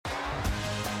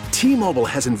T-Mobile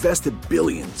has invested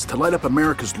billions to light up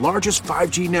America's largest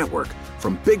 5G network,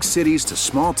 from big cities to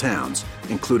small towns,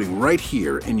 including right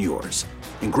here in yours.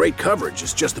 And great coverage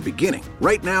is just the beginning.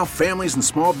 Right now, families and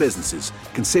small businesses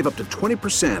can save up to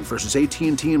 20% versus AT&T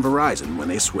and Verizon when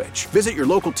they switch. Visit your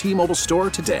local T-Mobile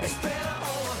store today.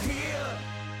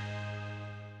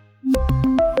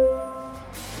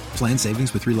 Plan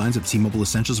savings with 3 lines of T-Mobile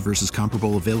Essentials versus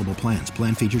comparable available plans.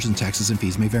 Plan features and taxes and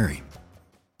fees may vary.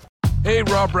 Hey,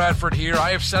 Rob Bradford here. I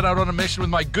have set out on a mission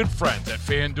with my good friends at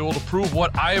FanDuel to prove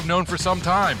what I have known for some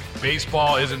time.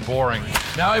 Baseball isn't boring.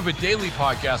 Now I have a daily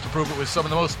podcast to prove it with some of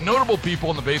the most notable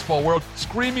people in the baseball world,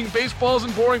 screaming baseball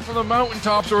isn't boring from the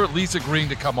mountaintops, or at least agreeing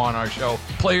to come on our show.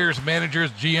 Players,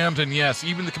 managers, GMs, and yes,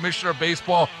 even the commissioner of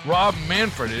baseball, Rob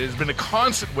Manfred. It has been a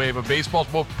constant wave of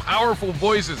baseball's most powerful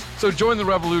voices. So join the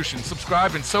revolution.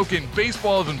 Subscribe and soak in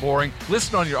Baseball Isn't Boring.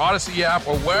 Listen on your Odyssey app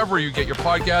or wherever you get your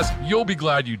podcast. You'll be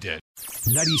glad you did.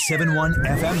 97.1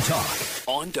 FM Talk.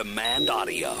 On demand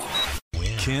audio.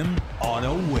 Kim on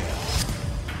a whim.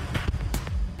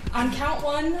 On count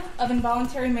 1 of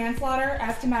involuntary manslaughter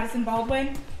as to Madison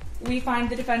Baldwin, we find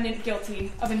the defendant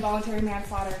guilty of involuntary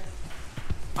manslaughter.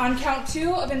 On count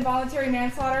 2 of involuntary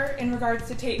manslaughter in regards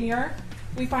to Tate Muir,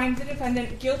 we find the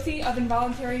defendant guilty of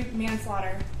involuntary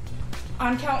manslaughter.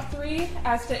 On count 3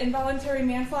 as to involuntary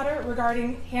manslaughter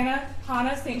regarding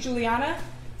Hannah St. Juliana,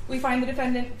 we find the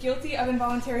defendant guilty of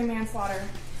involuntary manslaughter.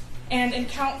 And in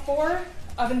count 4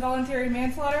 of involuntary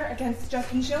manslaughter against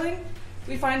Justin Schilling,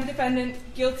 we find the defendant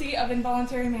guilty of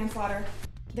involuntary manslaughter.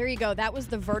 There you go. That was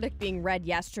the verdict being read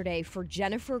yesterday for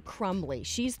Jennifer Crumbley.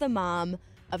 She's the mom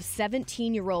of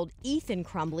 17-year-old Ethan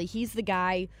Crumbley. He's the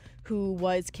guy who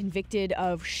was convicted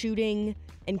of shooting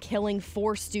and killing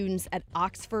 4 students at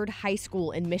Oxford High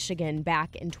School in Michigan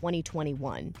back in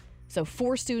 2021. So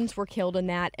 4 students were killed in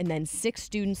that, and then 6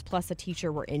 students plus a teacher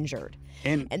were injured.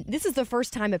 And this is the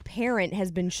first time a parent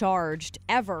has been charged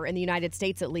ever in the United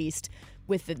States, at least,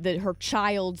 with her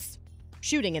child's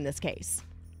shooting in this case.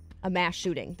 A mass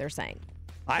shooting, they're saying.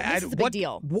 This is a big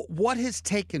deal. What has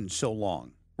taken so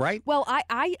long, right? Well,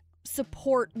 I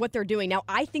support what they're doing. Now,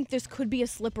 I think this could be a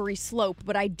slippery slope,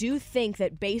 but I do think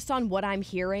that based on what I'm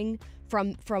hearing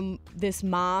from this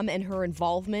mom and her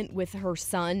involvement with her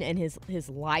son and his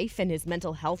life and his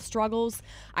mental health struggles,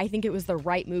 I think it was the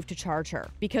right move to charge her,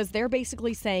 because they're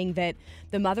basically saying that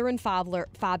the mother and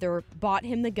father bought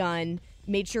him the gun,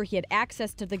 made sure he had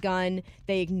access to the gun,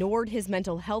 they ignored his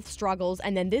mental health struggles,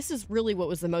 and then this is really what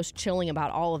was the most chilling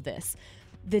about all of this.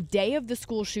 The day of the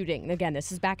school shooting, again,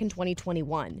 this is back in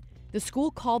 2021, the school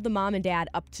called the mom and dad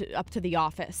up to the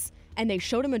office, and they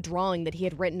showed him a drawing that he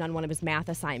had written on one of his math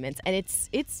assignments. And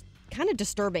it's kind of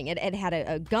disturbing. It had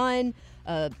a gun,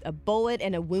 a bullet,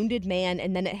 and a wounded man,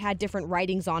 and then it had different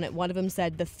writings on it. One of them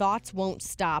said, "The thoughts won't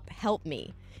stop, help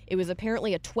me." It was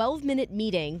apparently a 12-minute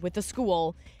meeting with the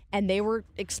school, and they were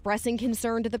expressing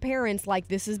concern to the parents, like,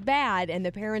 this is bad. And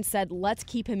the parents said, let's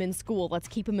keep him in school. Let's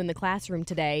keep him in the classroom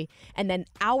today. And then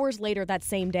hours later that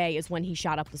same day is when he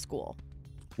shot up the school.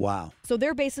 Wow. So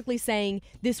they're basically saying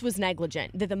this was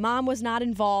negligent, that the mom was not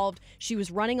involved. She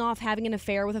was running off having an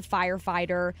affair with a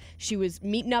firefighter. She was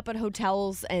meeting up at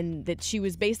hotels, and that she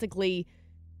was basically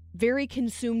very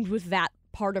consumed with that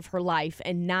part of her life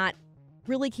and not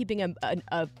really keeping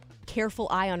a careful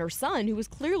eye on her son, who was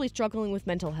clearly struggling with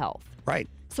mental health. Right.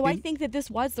 So I think that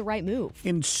this was the right move.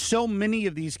 In so many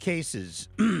of these cases,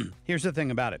 here's the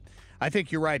thing about it. I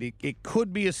think you're right. It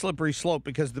could be a slippery slope,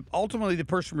 because ultimately the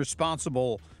person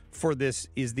responsible for this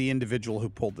is the individual who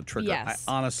pulled the trigger. Yes.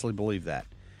 I honestly believe that.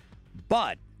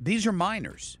 But these are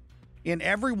minors. In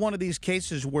every one of these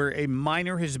cases where a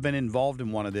minor has been involved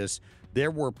in one of this, there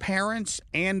were parents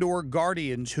and or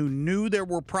guardians who knew there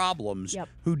were problems,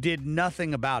 who did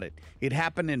nothing about it. It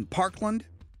happened in Parkland,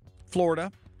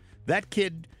 Florida. That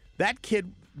kid,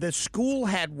 the school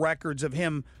had records of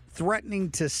him threatening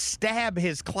to stab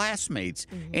his classmates.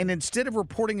 And instead of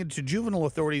reporting it to juvenile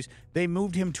authorities, they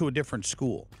moved him to a different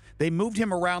school. They moved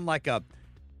him around like a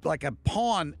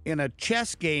pawn in a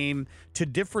chess game to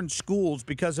different schools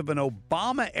because of an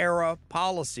Obama-era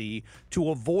policy to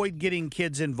avoid getting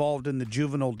kids involved in the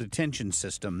juvenile detention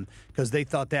system, because they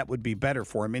thought that would be better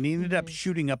for him. And he ended up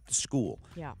shooting up the school.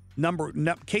 Yeah.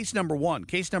 Case number 1.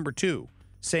 Case number 2,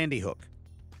 Sandy Hook.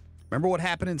 Remember what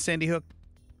happened in Sandy Hook?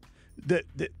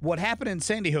 What happened in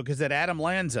Sandy Hook is that Adam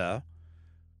Lanza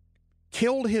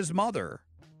killed his mother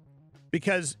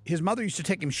because his mother used to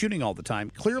take him shooting all the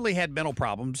time, clearly had mental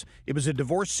problems. It was a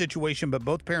divorce situation, but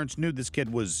both parents knew this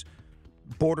kid was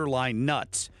borderline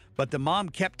nuts. But the mom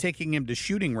kept taking him to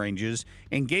shooting ranges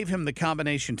and gave him the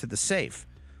combination to the safe.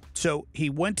 So he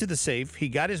went to the safe. He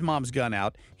got his mom's gun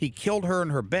out. He killed her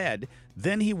in her bed.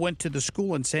 Then he went to the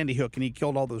school in Sandy Hook, and he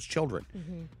killed all those children.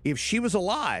 Mm-hmm. If she was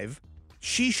alive,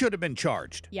 she should have been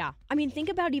charged. Yeah. I mean, think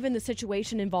about even the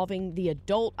situation involving the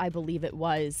adult, I believe it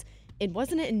was.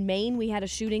 Wasn't it in Maine we had a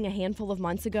shooting a handful of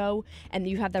months ago, and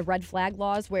you have the red flag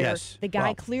laws where the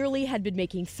guy clearly had been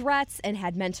making threats and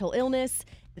had mental illness.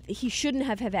 He shouldn't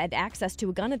have had access to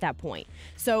a gun at that point.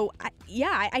 So,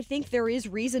 I think there is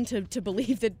reason to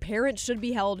believe that parents should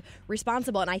be held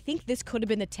responsible. And I think this could have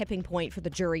been the tipping point for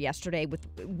the jury yesterday with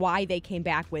why they came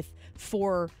back with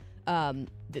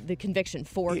the conviction,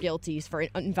 4 guilties for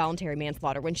involuntary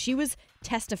manslaughter. When she was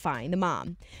testifying, the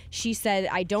mom, she said,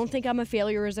 I don't think I'm a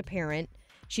failure as a parent.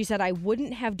 She said, I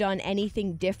wouldn't have done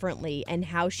anything differently in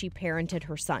how she parented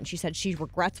her son. She said she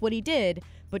regrets what he did,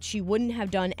 but she wouldn't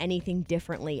have done anything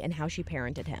differently in how she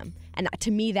parented him. And to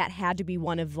me, that had to be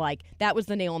one of that was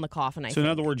the nail in the coffin, I think. In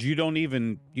other words,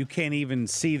 you can't even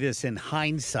see this in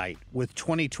hindsight. With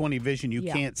 20/20 vision, you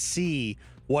can't see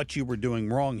what you were doing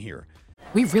wrong here.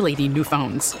 We really need new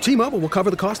phones. T-Mobile will cover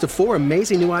the cost of 4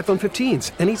 amazing new iPhone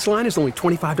 15s, and each line is only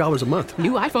 $25 a month.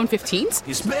 New iPhone 15s?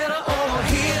 It's better over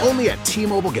here. Only at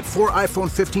T-Mobile, get 4 iPhone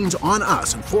 15s on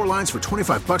us and 4 lines for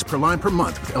 $25 per line per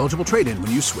month with eligible trade-in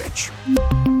when you switch.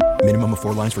 Minimum of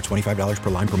 4 lines for $25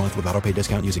 per line per month with autopay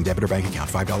discount using debit or bank account.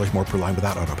 $5 more per line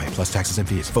without autopay, plus taxes and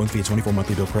fees. Phone fee at 24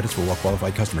 monthly bill credits for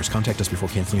well-qualified customers. Contact us before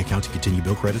canceling account to continue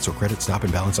bill credits or credit stop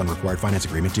and balance on required finance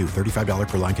agreement due. $35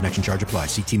 per line connection charge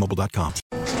applies. See T-Mobile.com.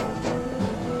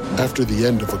 After the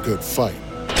end of a good fight,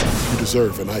 you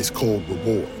deserve an ice-cold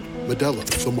reward. Modelo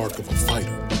is the mark of a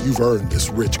fighter. You've earned this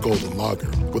rich golden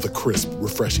lager with a crisp,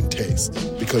 refreshing taste.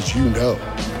 Because you know,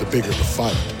 the bigger the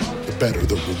fight, the better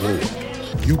the reward.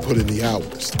 You put in the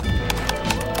hours,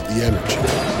 the energy,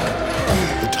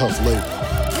 the tough labor.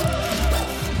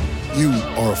 You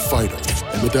are a fighter,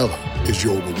 and Modelo is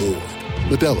your reward.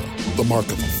 Modelo, the mark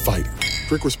of a fighter.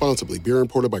 Drink responsibly. Beer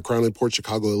imported by Crown Imports,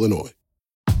 Chicago, Illinois.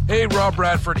 Hey, Rob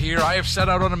Bradford here. I have set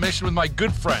out on a mission with my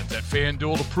good friends at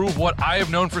FanDuel to prove what I have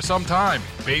known for some time.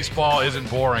 Baseball isn't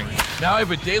boring. Now I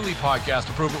have a daily podcast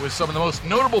to prove it with some of the most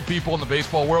notable people in the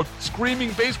baseball world,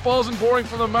 screaming baseball isn't boring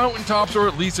from the mountaintops, or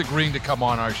at least agreeing to come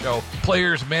on our show.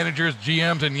 Players, managers,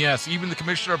 GMs, and yes, even the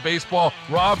commissioner of baseball,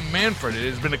 Rob Manfred. It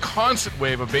has been a constant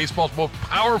wave of baseball's most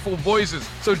powerful voices.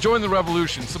 So join the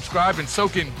revolution. Subscribe and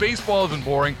soak in Baseball Isn't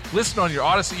Boring. Listen on your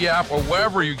Odyssey app or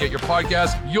wherever you get your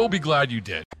podcasts. You'll be glad you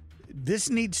did.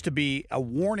 This needs to be a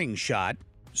warning shot,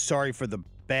 sorry for the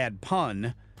bad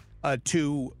pun,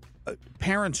 to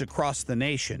parents across the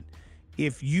nation.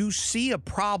 If you see a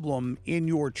problem in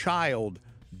your child,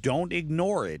 don't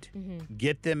ignore it. Mm-hmm.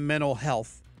 Get them mental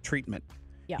health treatment.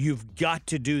 Yeah. You've got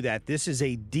to do that. This is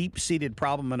a deep-seated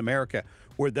problem in America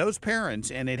where those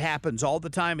parents, and it happens all the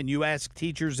time, and you ask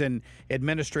teachers and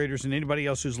administrators and anybody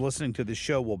else who's listening to this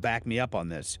show will back me up on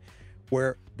this,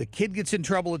 where the kid gets in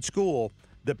trouble at school,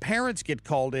 the parents get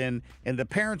called in, and the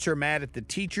parents are mad at the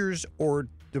teachers or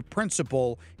the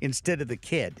principal instead of the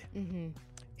kid. Mm-hmm.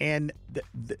 And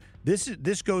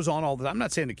this goes on all the time. I'm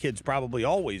not saying the kid's probably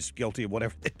always guilty of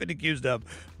whatever they've been accused of,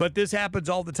 but this happens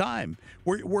all the time.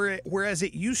 Whereas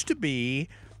it used to be,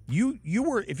 you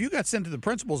were, if you got sent to the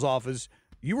principal's office,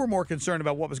 you were more concerned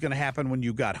about what was going to happen when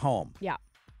you got home. Yeah.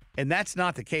 And that's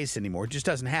not the case anymore. It just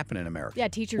doesn't happen in America. Yeah,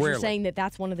 teachers are saying that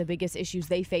that's one of the biggest issues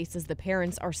they face is the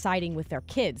parents are siding with their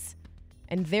kids,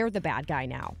 and they're the bad guy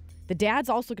now. The dad's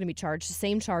also going to be charged the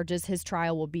same charges. His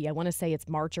trial will be, I want to say it's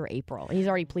March or April. He's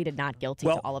already pleaded not guilty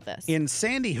to all of this. In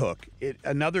Sandy Hook,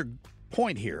 another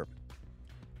point here,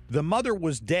 the mother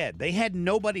was dead. They had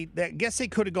nobody. I guess they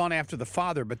could have gone after the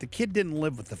father, but the kid didn't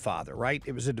live with the father, right?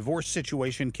 It was a divorce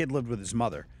situation. Kid lived with his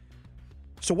mother.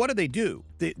 So what do?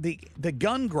 The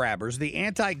gun grabbers, the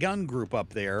anti-gun group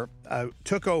up there,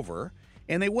 took over,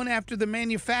 and they went after the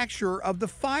manufacturer of the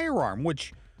firearm,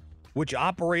 which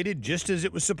operated just as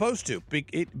it was supposed to,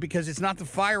 because it's not the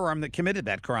firearm that committed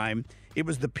that crime. It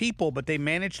was the people, but they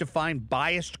managed to find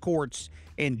biased courts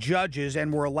and judges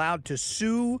and were allowed to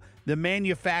sue the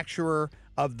manufacturer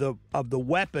of the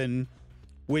weapon,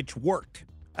 which worked.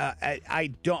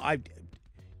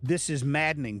 This is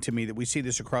maddening to me that we see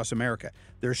this across America.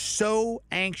 They're so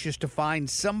anxious to find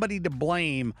somebody to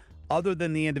blame other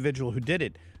than the individual who did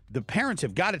it. The parents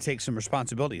have got to take some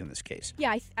responsibility in this case.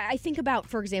 Yeah, I think about,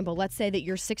 for example, let's say that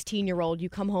your 16-year-old, you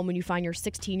come home and you find your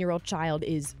 16-year-old child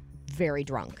is very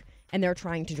drunk and they're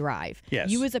trying to drive.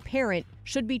 Yes. You as a parent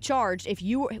should be charged if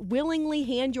you willingly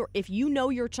if you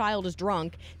know your child is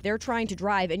drunk, they're trying to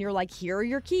drive, and you're like, here are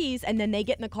your keys, and then they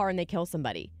get in the car and they kill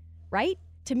somebody, right?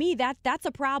 To me, that's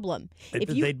a problem.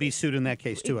 They'd be sued in that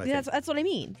case, too, I think. That's what I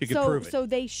mean. You could prove it. So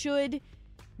they should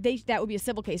that would be a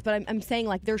civil case, but I'm saying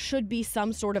like there should be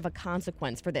some sort of a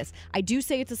consequence for this. I do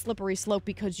say it's a slippery slope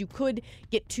because you could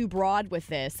get too broad with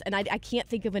this, and I can't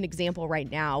think of an example right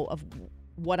now of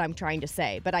what I'm trying to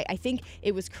say. But I think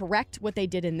it was correct what they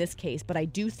did in this case, but I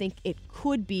do think it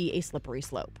could be a slippery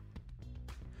slope.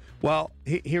 Well,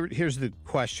 here's the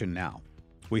question now.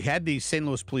 We had the St.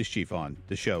 Louis police chief on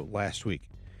the show last week.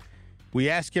 We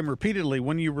asked him repeatedly,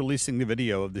 when are you releasing the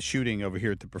video of the shooting over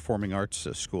here at the Performing Arts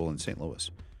School in St.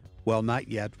 Louis? Well, not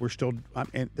yet. We're still,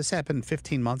 and this happened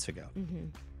 15 months ago. Mm-hmm.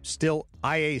 Still,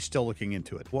 IA is still looking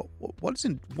into it.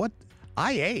 What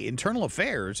IA, Internal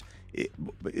Affairs,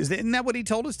 isn't that what he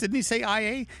told us? Didn't he say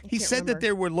IA? He said that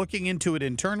they were looking into it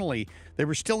internally. They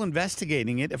were still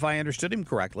investigating it, if I understood him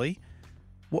correctly.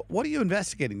 What are you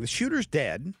investigating? The shooter's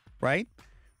dead, right?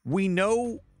 We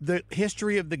know the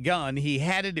history of the gun. He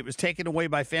had it. It was taken away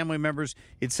by family members.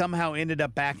 It somehow ended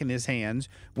up back in his hands.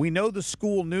 We know the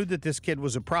school knew that this kid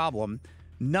was a problem.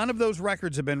 None of those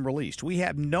records have been released. We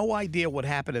have no idea what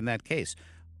happened in that case.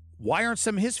 Why aren't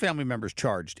some of his family members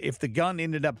charged if the gun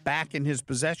ended up back in his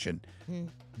possession?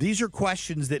 These are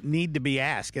questions that need to be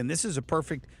asked, and this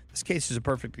case is a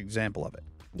perfect example of it.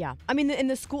 Yeah. I mean, and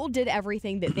the school did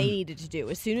everything that they needed to do.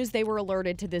 As soon as they were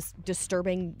alerted to this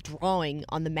disturbing drawing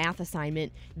on the math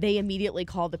assignment, they immediately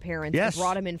called the parents and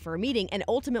brought them in for a meeting. And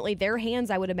ultimately, their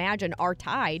hands, I would imagine, are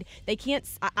tied. They can't.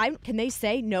 Can they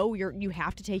say, no, you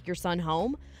have to take your son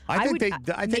home? I think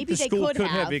the school could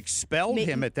have expelled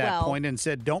him at that point and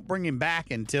said, don't bring him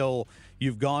back until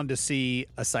you've gone to see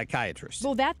a psychiatrist.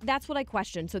 Well, that's what I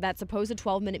questioned. So that supposed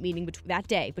 12-minute meeting that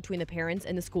day between the parents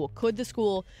and the school, could the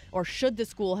school or should the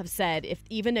school have said, if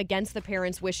even against the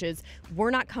parents' wishes,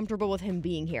 we're not comfortable with him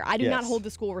being here? I do not hold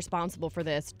the school responsible for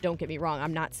this. Don't get me wrong.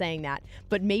 I'm not saying that.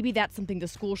 But maybe that's something the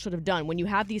school should have done. When you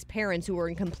have these parents who are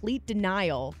in complete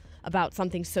denial about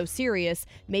something so serious,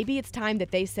 maybe it's time that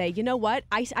they say, you know what,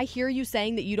 I hear you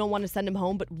saying that you don't want to send him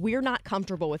home, but we're not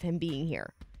comfortable with him being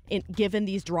here, given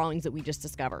these drawings that we just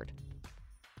discovered.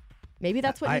 Maybe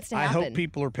that's what needs to happen. I hope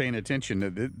people are paying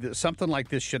attention. Something like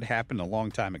this should happen a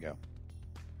long time ago.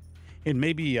 And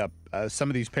maybe some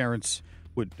of these parents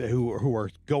who are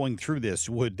going through this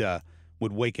would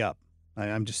wake up.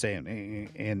 I'm just saying,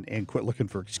 and quit looking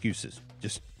for excuses.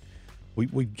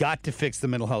 We've got to fix the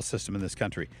mental health system in this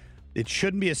country. It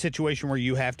shouldn't be a situation where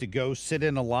you have to go sit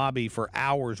in a lobby for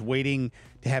hours waiting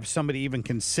to have somebody even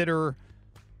consider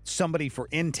somebody for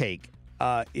intake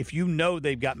if you know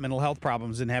they've got mental health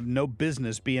problems and have no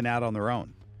business being out on their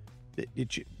own.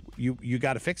 You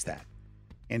got to fix that.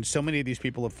 And so many of these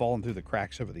people have fallen through the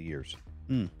cracks over the years.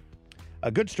 A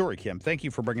good story, Kim. Thank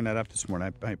you for bringing that up this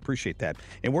morning. I appreciate that.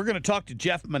 And we're going to talk to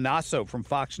Jeff Manasso from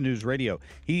Fox News Radio.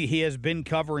 He has been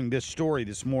covering this story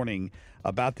this morning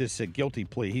about this guilty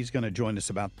plea. He's going to join us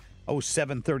about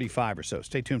 7:35 or so.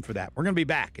 Stay tuned for that. We're going to be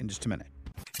back in just a minute.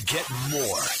 Get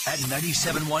more at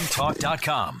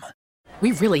 971talk.com.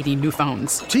 We really need new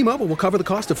phones. T-Mobile will cover the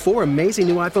cost of 4 amazing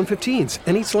new iPhone 15s,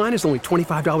 and each line is only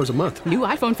 $25 a month. New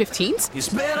iPhone 15s? It's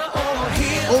better over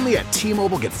here. Only at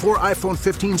T-Mobile, get 4 iPhone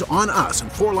 15s on us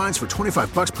and 4 lines for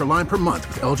 $25 per line per month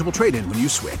with eligible trade-in when you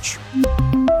switch.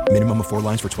 Minimum of 4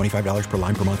 lines for $25 per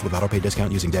line per month with autopay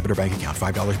discount using debit or bank account.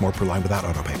 $5 more per line without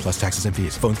autopay, plus taxes and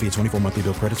fees. Phone fee at 24 monthly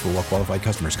bill credits for well-qualified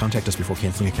customers. Contact us before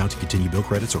canceling account to continue bill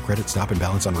credits or credit stop and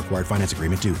balance on required finance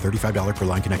agreement due. $35 per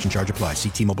line connection charge applies. See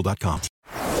T-Mobile.com.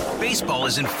 Baseball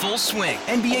is in full swing.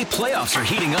 NBA playoffs are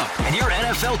heating up, and your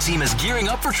NFL team is gearing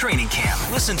up for training camp.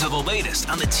 Listen to the latest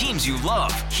on the teams you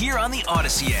love here on the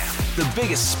Odyssey app. The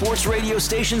biggest sports radio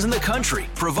stations in the country,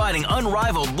 providing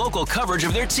unrivaled local coverage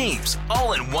of their teams,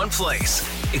 all in one place.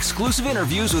 Exclusive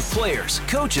interviews with players,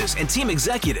 coaches, and team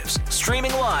executives,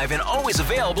 streaming live and always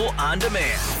available on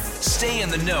demand. Stay in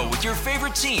the know with your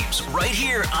favorite teams right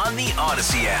here on the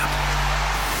Odyssey app.